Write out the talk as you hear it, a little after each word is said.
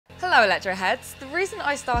Hello Electroheads! The reason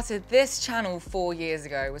I started this channel 4 years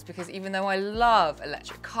ago was because even though I love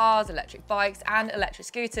electric cars, electric bikes and electric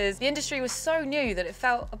scooters, the industry was so new that it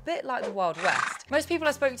felt a bit like the Wild West. Most people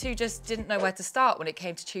I spoke to just didn't know where to start when it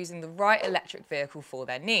came to choosing the right electric vehicle for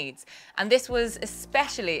their needs. And this was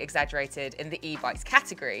especially exaggerated in the e-bikes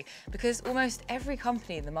category because almost every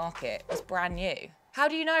company in the market was brand new. How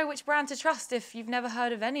do you know which brand to trust if you've never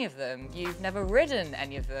heard of any of them, you've never ridden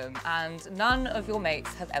any of them, and none of your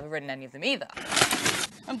mates have ever ridden any of them either?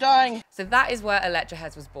 I'm dying. So that is where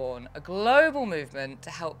Electroheads was born, a global movement to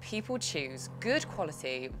help people choose good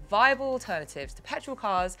quality, viable alternatives to petrol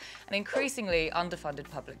cars and increasingly underfunded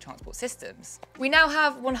public transport systems. We now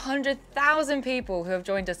have 100,000 people who have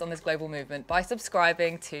joined us on this global movement by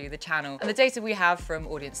subscribing to the channel. And the data we have from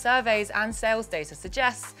audience surveys and sales data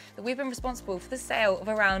suggests that we've been responsible for the sale of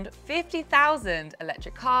around 50,000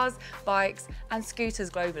 electric cars, bikes and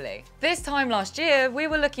scooters globally. This time last year, we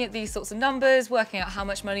were looking at these sorts of numbers, working out how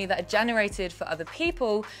much money that are generated for other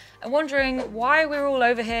people and wondering why we're all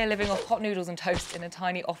over here living off hot noodles and toast in a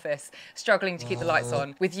tiny office, struggling to keep the lights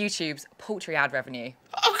on with YouTube's paltry ad revenue.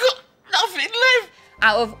 I've got nothing left.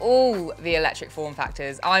 Out of all the electric form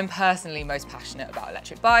factors, I'm personally most passionate about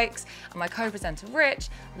electric bikes, and my co-presenter Rich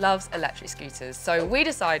loves electric scooters. So we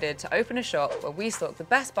decided to open a shop where we stock the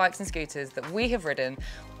best bikes and scooters that we have ridden,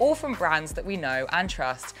 all from brands that we know and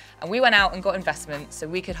trust. And we went out and got investment so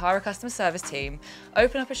we could hire a customer service team,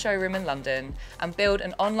 open up a showroom in London, and build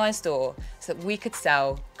an online store so that we could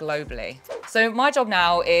sell globally. So my job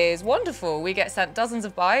now is wonderful. We get sent dozens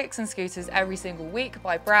of bikes and scooters every single week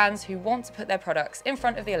by brands who want to put their products in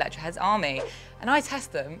front of the Electroheads army, and I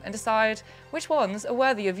test them and decide which ones are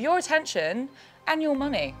worthy of your attention and your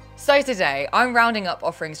money. So today, I'm rounding up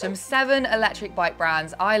offerings from 7 electric bike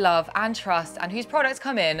brands I love and trust and whose products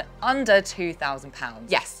come in under £2,000.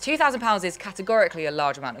 Yes, £2,000 is categorically a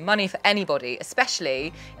large amount of money for anybody,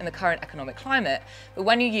 especially in the current economic climate. But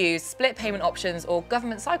when you use split payment options or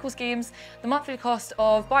government cycle schemes, the monthly cost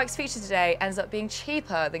of bikes featured today ends up being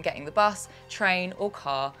cheaper than getting the bus, train or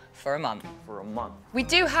car for a month. We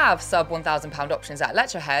do have sub £1,000 options at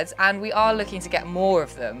Electroheads and we are looking to get more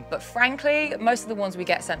of them, but frankly, most of the ones we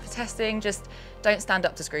get sent for testing just don't stand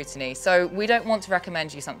up to scrutiny. So we don't want to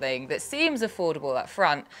recommend you something that seems affordable up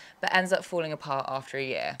front, but ends up falling apart after a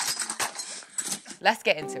year. Let's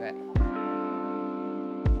get into it.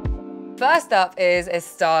 First up is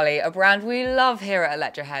Estarli, a brand we love here at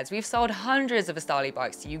Electroheads. We've sold hundreds of Estarli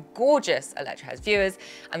bikes to you gorgeous Electroheads viewers,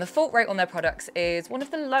 and the fault rate on their products is one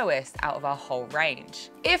of the lowest out of our whole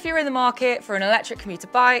range. If you're in the market for an electric commuter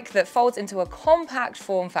bike that folds into a compact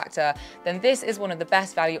form factor, then this is one of the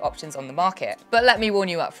best value options on the market. But let me warn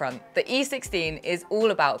you up front, the E16 is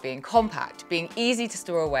all about being compact, being easy to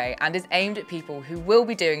store away, and is aimed at people who will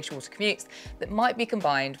be doing shorter commutes that might be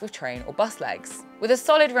combined with train or bus legs. With a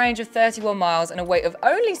solid range of 31 miles and a weight of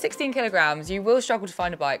only 16 kilograms, you will struggle to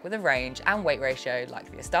find a bike with a range and weight ratio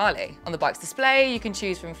like the Estarli. On the bike's display, you can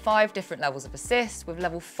choose from 5 different levels of assist, with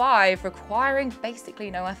level 5 requiring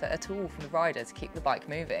basically no effort at all from the rider to keep the bike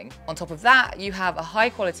moving. On top of that, you have a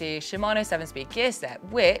high-quality Shimano 7-speed gear set,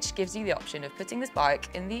 which gives you the option of putting this bike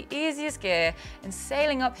in the easiest gear and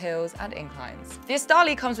sailing up hills and inclines. The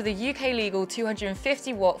Estarli comes with a UK legal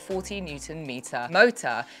 250-watt 40 Newton meter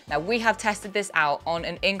motor. Now, we have tested this out on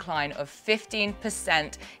an incline of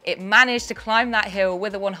 15%. It managed to climb that hill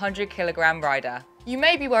with a 100-kilogram rider. You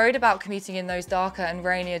may be worried about commuting in those darker and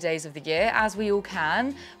rainier days of the year, as we all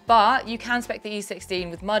can, but you can spec the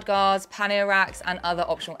E16 with mudguards, pannier racks and other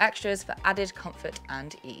optional extras for added comfort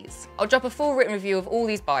and ease. I'll drop a full written review of all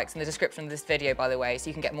these bikes in the description of this video, by the way, so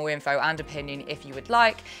you can get more info and opinion if you would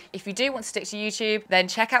like. If you do want to stick to YouTube, then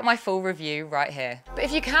check out my full review right here. But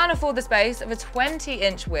if you can afford the space of a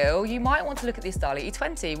 20-inch wheel, you might want to look at the Estarli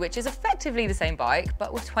E20, which is effectively the same bike,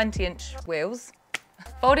 but with 20-inch wheels.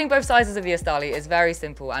 Folding both sizes of the Estarli is very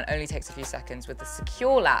simple and only takes a few seconds with the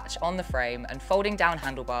secure latch on the frame, and folding down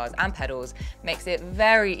handlebars and pedals makes it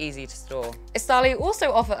very easy to store. Estarli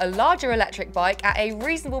also offer a larger electric bike at a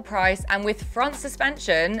reasonable price and with front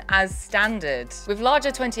suspension as standard. With larger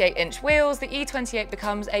 28-inch wheels, the E28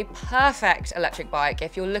 becomes a perfect electric bike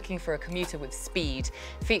if you're looking for a commuter with speed.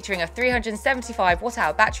 Featuring a 375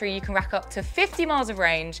 watt-hour battery, you can rack up to 50 miles of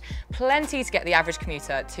range, plenty to get the average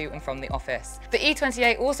commuter to and from the office. The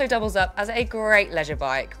E28 also doubles up as a great leisure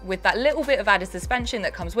bike. With that little bit of added suspension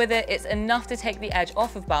that comes with it, it's enough to take the edge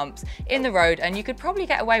off of bumps in the road, and you could probably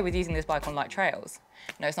get away with using this bike on light trails.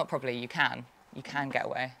 No, it's not probably, you can. you can get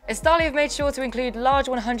away. Estarli have made sure to include large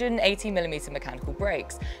 180mm mechanical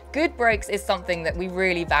brakes. Good brakes is something that we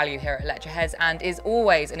really value here at Electroheads and is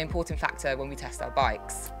always an important factor when we test our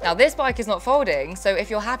bikes. Now this bike is not folding, so if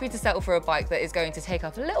you're happy to settle for a bike that is going to take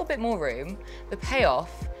up a little bit more room, the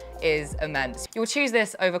payoff is immense. You'll choose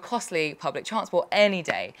this over costly public transport any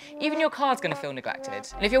day. Even your car's gonna feel neglected.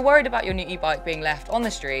 And if you're worried about your new e-bike being left on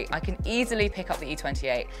the street, I can easily pick up the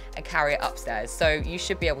E28 and carry it upstairs, so you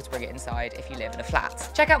should be able to bring it inside if you live in a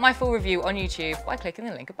flat. Check out my full review on YouTube by clicking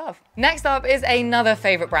the link above. Next up is another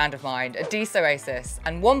favorite brand of mine, a Diesel Oasis,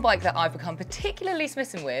 and one bike that I've become particularly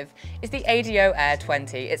smitten with is the ADO Air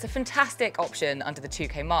 20. It's a fantastic option under the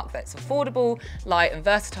 2K mark that's affordable, light and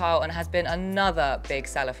versatile, and has been another big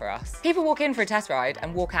seller for us. People walk in for a test ride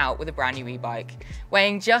and walk out with a brand new e-bike.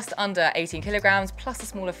 Weighing just under 18 kilograms plus a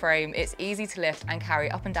smaller frame, it's easy to lift and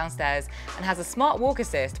carry up and down stairs and has a smart walk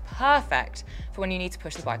assist, perfect for when you need to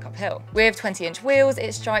push the bike uphill. With 20-inch wheels,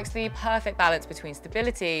 it strikes the perfect balance between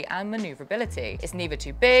stability and maneuverability. It's neither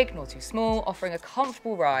too big nor too small, offering a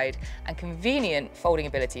comfortable ride and convenient folding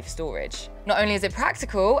ability for storage. Not only is it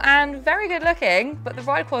practical and very good looking, but the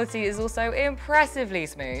ride quality is also impressively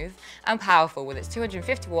smooth and powerful with its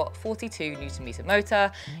 250-watt 42Nm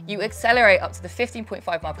motor. You accelerate up to the 15.5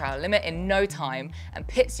 mph limit in no time and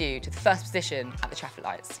pits you to the first position at the traffic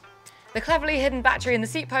lights. The cleverly hidden battery in the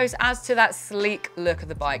seat post adds to that sleek look of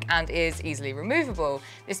the bike and is easily removable.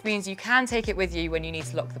 This means you can take it with you when you need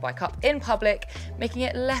to lock the bike up in public, making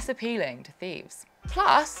it less appealing to thieves.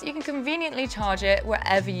 Plus, you can conveniently charge it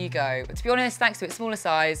wherever you go. But to be honest, thanks to its smaller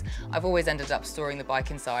size, I've always ended up storing the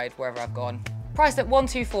bike inside wherever I've gone. Priced at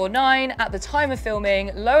 $1,249 at the time of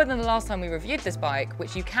filming, lower than the last time we reviewed this bike,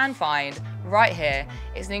 which you can find right here.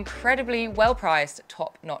 It's an incredibly well-priced,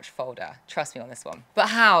 top-notch folder. Trust me on this one. But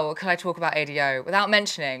how could I talk about ADO without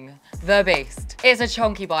mentioning the beast? It's a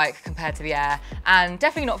chonky bike compared to the Air, and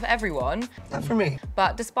definitely not for everyone. Not for me.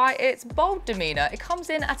 But despite its bold demeanor, it comes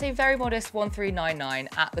in at a very modest $1,399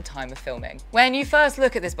 at the time of filming. When you first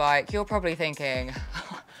look at this bike, you're probably thinking,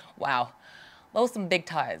 wow, those are some big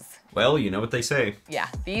tires. Well, you know what they say. Yeah,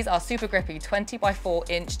 these are super grippy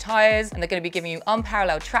 20x4-inch tires, and they're going to be giving you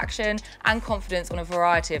unparalleled traction and confidence on a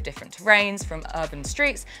variety of different terrains, from urban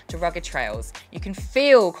streets to rugged trails. You can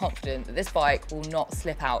feel confident that this bike will not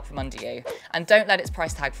slip out from under you. And don't let its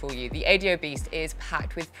price tag fool you. The ADO Beast is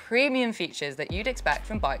packed with premium features that you'd expect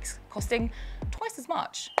from bikes costing twice as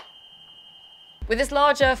much. With this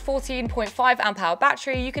larger 14.5 amp-hour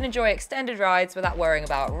battery, you can enjoy extended rides without worrying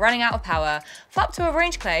about running out of power, for up to a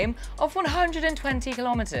range claim of 120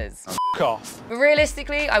 kilometers. Off. But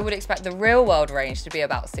realistically, I would expect the real-world range to be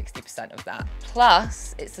about 60% of that.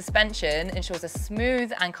 Plus, its suspension ensures a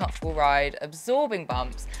smooth and comfortable ride, absorbing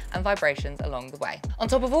bumps and vibrations along the way. On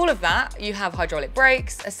top of all of that, you have hydraulic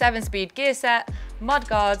brakes, a 7-speed gear set, mud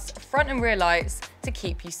guards, front and rear lights to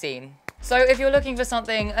keep you seen. So if you're looking for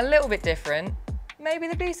something a little bit different, maybe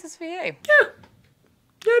the Beast is for you.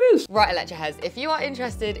 Yeah, it is. Right, Electroheads, if you are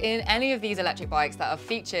interested in any of these electric bikes that are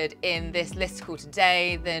featured in this listicle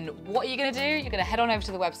today, then what are you gonna do? You're gonna head on over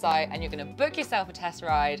to the website and you're gonna book yourself a test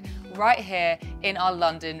ride right here in our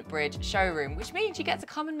London Bridge showroom, which means you get to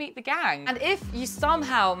come and meet the gang. And if you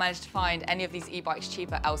somehow manage to find any of these e-bikes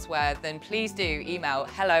cheaper elsewhere, then please do email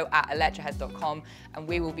hello@electroheads.com and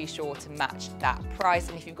we will be sure to match that price.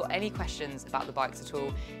 And if you've got any questions about the bikes at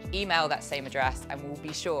all, email that same address and we'll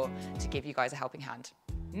be sure to give you guys a helping hand.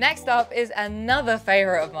 Next up is another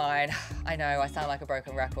favorite of mine. I know, I sound like a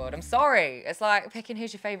broken record. I'm sorry. It's like picking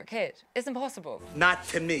who's your favorite kid. It's impossible. Not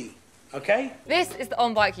to me, okay? This is the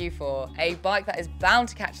HonBike Uni4, a bike that is bound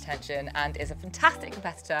to catch attention and is a fantastic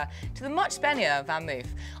competitor to the much spennier Van Moof.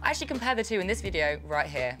 I actually compare the two in this video right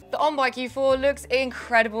here. The HonBike Uni4 looks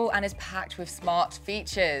incredible and is packed with smart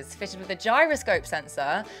features. Fitted with a gyroscope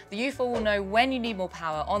sensor, the Uni4 will know when you need more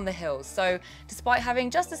power on the hills, so despite having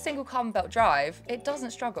just a single carbon belt drive, it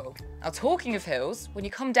doesn't struggle. Now, talking of hills, when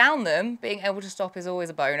you come down them, being able to stop is always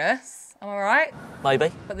a bonus. Am I right?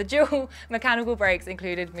 Maybe. But the dual mechanical brakes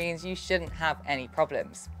included means you shouldn't have any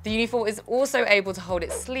problems. The Uni4 is also able to hold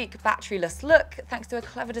its sleek, batteryless look thanks to a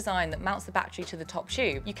clever design that mounts the battery to the top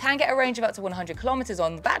tube. You can get a range of up to 100 kilometers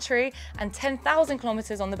on the battery and 10,000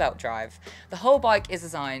 kilometers on the belt drive. The whole bike is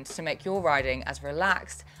designed to make your riding as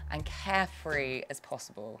relaxed and carefree as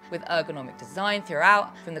possible, with ergonomic design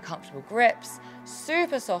throughout, from the comfortable grips,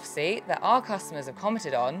 super soft seat that our customers have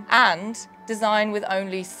commented on, and design with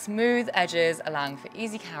only smooth edges allowing for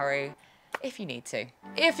easy carry if you need to.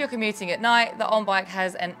 If you're commuting at night, the HonBike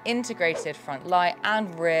has an integrated front light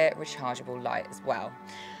and rear rechargeable light as well.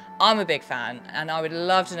 I'm a big fan, and I would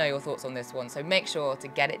love to know your thoughts on this one, so make sure to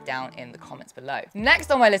get it down in the comments below.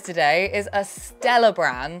 Next on my list today is a stellar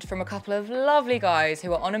brand from a couple of lovely guys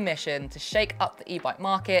who are on a mission to shake up the e-bike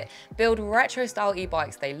market, build retro style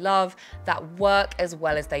e-bikes they love that work as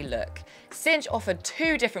well as they look. Synch offered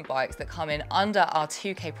 2 different bikes that come in under our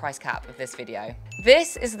 2K price cap of this video.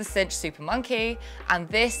 This is the Synch Super Monkey, and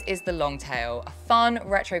this is the Longtail, a fun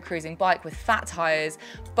retro cruising bike with fat tires.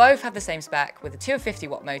 Both have the same spec with a 250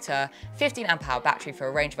 watt motor, 15 amp hour battery for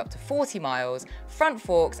a range of up to 40 miles, front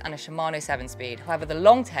forks and a Shimano 7-speed. However, the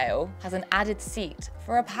Longtail has an added seat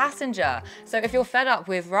for a passenger. So if you're fed up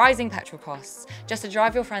with rising petrol costs just to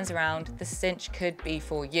drive your friends around, the Synch could be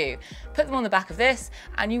for you. Put them on the back of this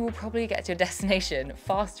and you will probably get to your destination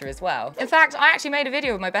faster as well. In fact, I actually made a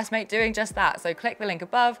video with my best mate doing just that, so click the link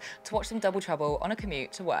above to watch some double trouble on a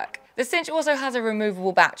commute to work. The Synch also has a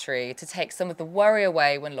removable battery to take some of the worry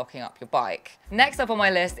away when locking up your bike. Next up on my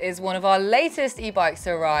list is one of our latest e-bikes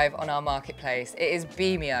to arrive on our marketplace. It is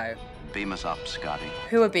Beameo. Beam us up, Scotty.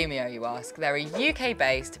 Who are Beameo, you ask? They're a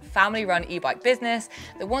UK-based, family-run e-bike business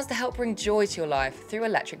that wants to help bring joy to your life through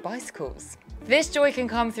electric bicycles. This joy can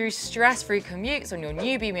come through stress-free commutes on your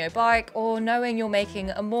new Beameo bike, or knowing you're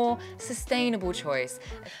making a more sustainable choice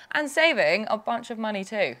and saving a bunch of money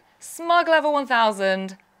too. Smug level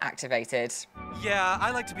 1000 activated. Yeah, I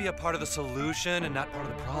like to be a part of the solution and not part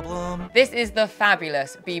of the problem. This is the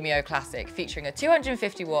fabulous Beameo Classic, featuring a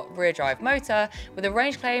 250 watt rear drive motor with a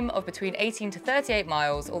range claim of between 18 to 38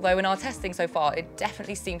 miles, although in our testing so far, it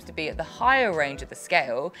definitely seems to be at the higher range of the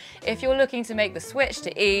scale. If you're looking to make the switch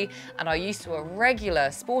to E and are used to a regular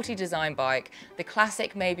sporty design bike, the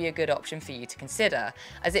Classic may be a good option for you to consider,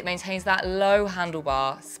 as it maintains that low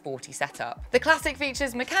handlebar, sporty setup. The Classic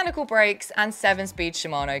features mechanical brakes and 7-speed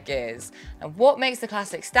Shimano gears. And what makes the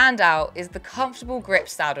Classic stand out is the comfortable grip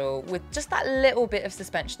saddle with just that little bit of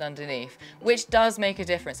suspension underneath, which does make a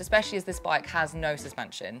difference, especially as this bike has no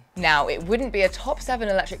suspension. Now, it wouldn't be a top 7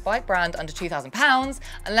 electric bike brand under £2,000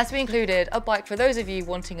 unless we included a bike for those of you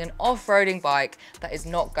wanting an off-roading bike that is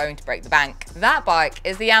not going to break the bank. That bike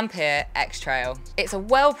is the Ampere X-Trail. It's a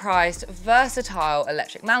well-priced, versatile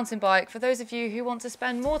electric mountain bike for those of you who want to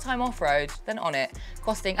spend more time off-road than on it,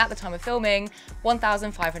 costing at the time of filming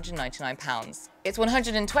 £1,599. Its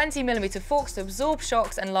 120mm forks to absorb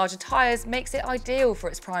shocks and larger tyres makes it ideal for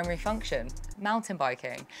its primary function, mountain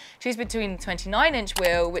biking. Choose between the 29-inch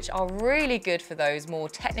wheel, which are really good for those more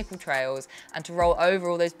technical trails and to roll over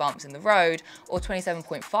all those bumps in the road, or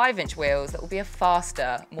 27.5-inch wheels that will be a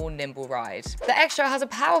faster, more nimble ride. The Extra has a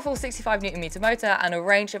powerful 65 Nm motor and a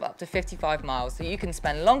range of up to 55 miles, so you can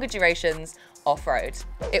spend longer durations off-road.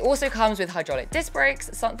 It also comes with hydraulic disc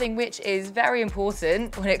brakes, something which is very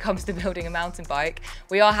important when it comes to building a mountain bike.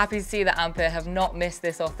 We are happy to see that Ampere have not missed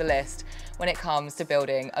this off the list when it comes to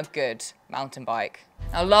building a good mountain bike.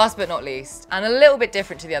 Now, last but not least, and a little bit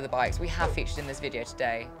different to the other bikes we have featured in this video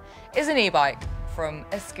today, is an e-bike from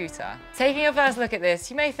Eskuta. Taking a first look at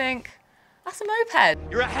this, you may think, that's a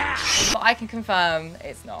moped. You're a hack! But I can confirm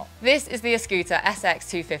it's not. This is the Eskuta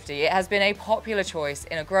SX-250. It has been a popular choice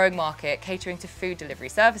in a growing market catering to food delivery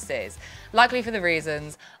services, likely for the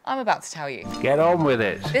reasons I'm about to tell you. Get on with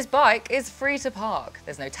it. This bike is free to park.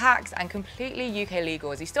 There's no tax and completely UK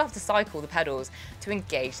legal, as you still have to cycle the pedals to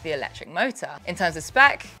engage the electric motor. In terms of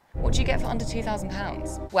spec, what do you get for under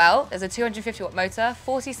 £2,000? Well, there's a 250 watt motor,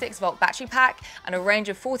 46 volt battery pack, and a range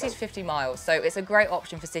of 40 to 50 miles, so it's a great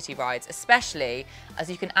option for city rides, especially as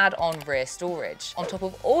you can add on rear storage. On top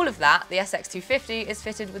of all of that, the SX250 is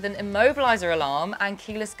fitted with an immobilizer alarm and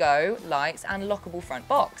keyless go, lights, and lockable front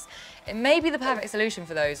box. It may be the perfect solution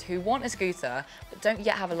for those who want a scooter but don't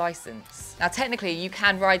yet have a license. Now, technically, you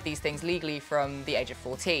can ride these things legally from the age of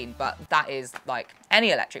 14, but that is like any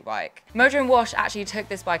electric bike. Motor and Wash actually took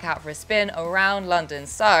this bike out for a spin around London,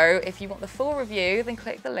 so if you want the full review, then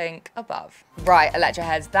click the link above. Right,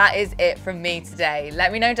 Electroheads, that is it from me today.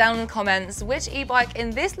 Let me know down in the comments which e-bike in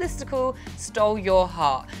this listicle stole your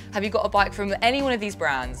heart. Have you got a bike from any one of these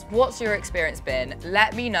brands? What's your experience been?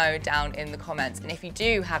 Let me know down in the comments. And if you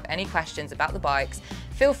do have any questions about the bikes,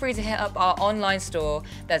 feel free to hit up our online store.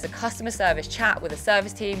 There's a customer service chat with a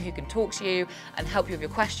service team who can talk to you and help you with your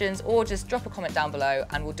questions, or just drop a comment down below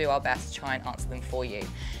and we'll do our best to try and answer them for you.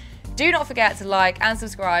 Do not forget to like and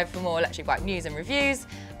subscribe for more electric bike news and reviews,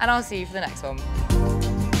 and I'll see you for the next one.